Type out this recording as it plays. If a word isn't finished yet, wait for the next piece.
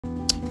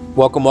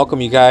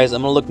Welcome you guys.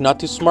 I'm gonna look not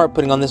too smart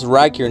putting on this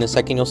rag here. In a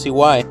second you'll see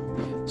why.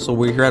 So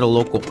we're here at a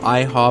local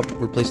iHop,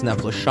 replacing that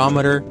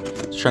flushometer.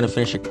 Just trying to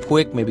finish it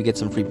quick, maybe get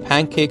some free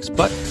pancakes,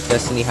 but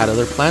Destiny had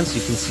other plans.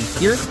 You can see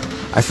here,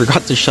 I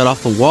forgot to shut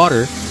off the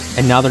water,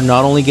 and now they're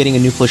not only getting a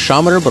new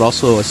flushometer, but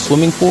also a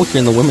swimming pool here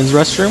in the women's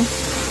restroom.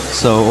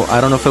 So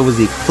I don't know if it was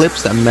the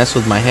eclipse that messed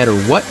with my head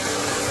or what,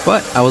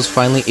 but I was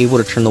finally able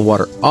to turn the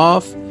water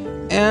off.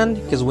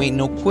 And because we ain't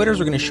no quitters,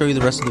 we're going to show you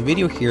the rest of the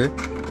video here.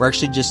 We're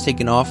actually just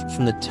taking off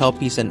from the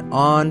tailpiece and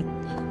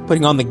on,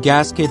 putting on the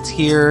gaskets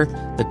here,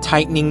 the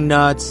tightening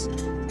nuts,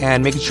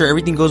 and making sure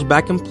everything goes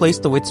back in place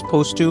the way it's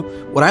supposed to.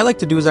 What I like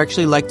to do is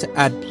actually like to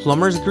add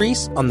plumber's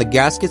grease on the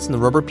gaskets and the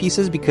rubber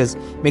pieces, because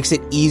it makes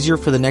it easier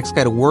for the next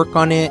guy to work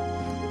on it,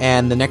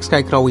 and the next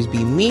guy could always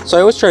be me. So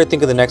I always try to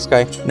think of the next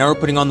guy. Now we're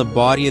putting on the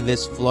body of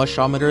this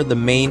flushometer, the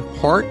main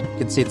part. You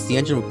can see it's the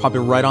engine. We pop it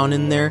right on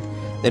in there.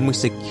 Then we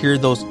secure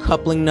those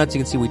coupling nuts.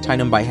 You can see we tighten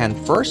them by hand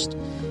first.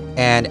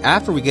 And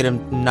after we get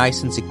them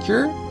nice and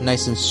secure,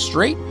 nice and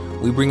straight,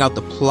 we bring out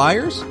the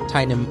pliers,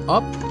 tighten them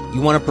up. You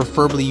want to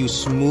preferably use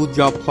smooth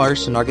jaw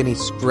pliers to not get any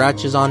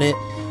scratches on it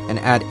and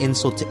add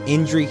insult to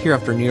injury here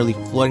after nearly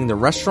flooding the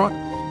restaurant.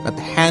 Got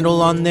the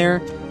handle on there.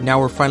 Now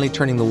we're finally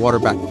turning the water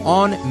back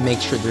on,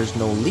 make sure there's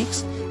no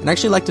leaks. And I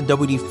actually like to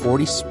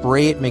WD-40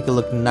 spray it, make it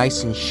look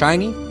nice and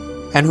shiny.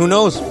 And who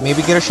knows,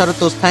 maybe get a shot at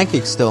those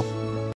pancakes still.